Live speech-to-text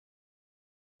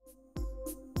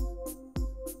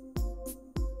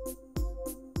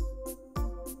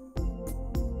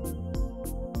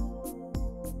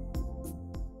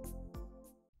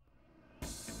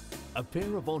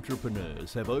pair of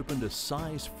entrepreneurs have opened a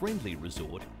size-friendly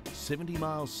resort 70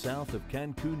 miles south of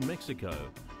Cancun, Mexico,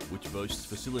 which boasts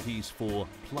facilities for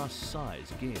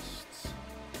plus-size guests.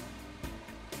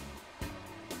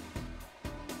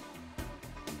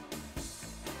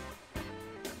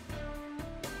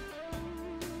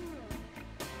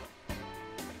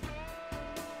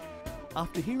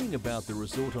 After hearing about the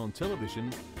resort on television,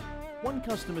 one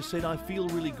customer said, "I feel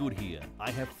really good here.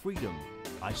 I have freedom.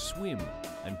 I swim,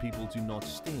 and people do not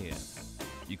stare.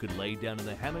 You could lay down in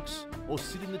the hammocks or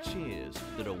sit in the chairs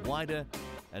that are wider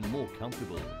and more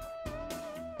comfortable."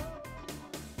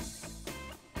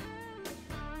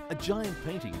 A giant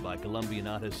painting by Colombian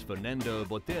artist Fernando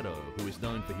Botero, who is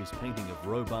known for his painting of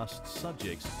robust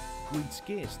subjects, greets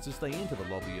guests as they enter the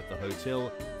lobby of the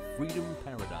hotel Freedom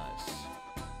Paradise.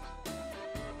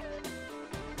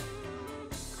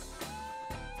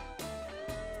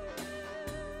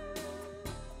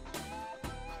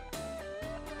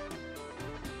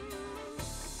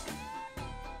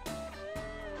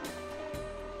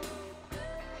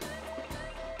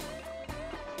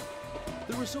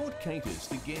 The resort caters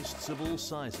to guests of all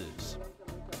sizes.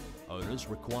 Owners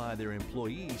require their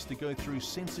employees to go through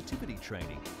sensitivity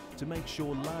training to make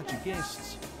sure larger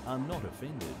guests are not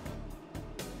offended.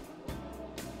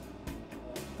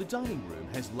 The dining room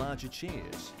has larger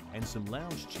chairs, and some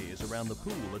lounge chairs around the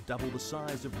pool are double the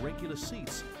size of regular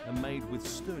seats and made with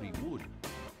sturdy wood.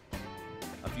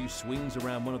 A few swings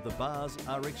around one of the bars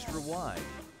are extra wide,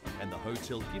 and the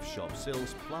hotel gift shop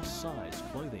sells plus-size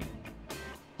clothing.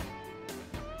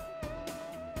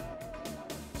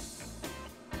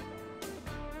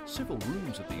 Several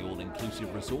rooms at the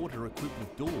all-inclusive resort are equipped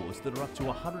with doors that are up to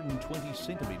 120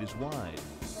 centimetres wide.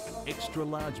 Extra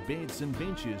large beds and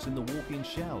benches in the walk-in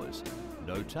showers.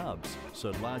 No tubs,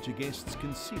 so larger guests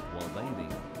can sit while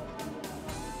bathing.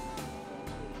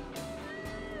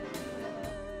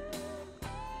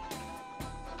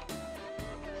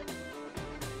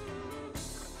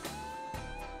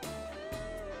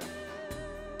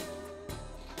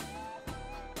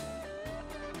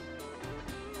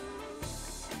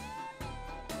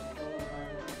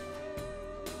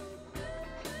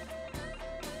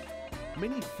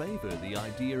 Many favour the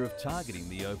idea of targeting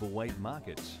the overweight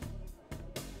market.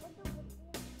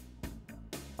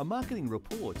 A marketing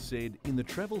report said in the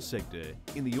travel sector,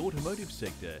 in the automotive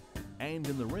sector, and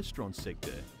in the restaurant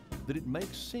sector that it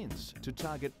makes sense to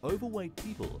target overweight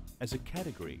people as a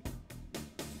category.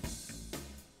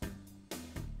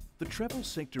 The travel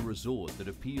sector resort that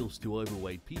appeals to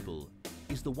overweight people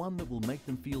is the one that will make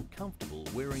them feel comfortable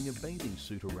wearing a bathing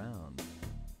suit around.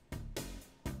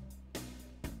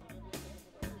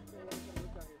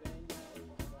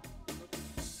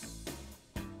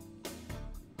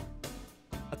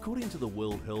 According to the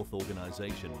World Health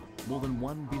Organization, more than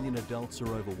 1 billion adults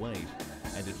are overweight,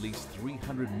 and at least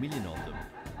 300 million of them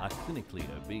are clinically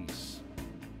obese.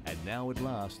 And now at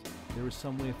last, there is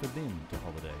somewhere for them to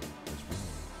holiday.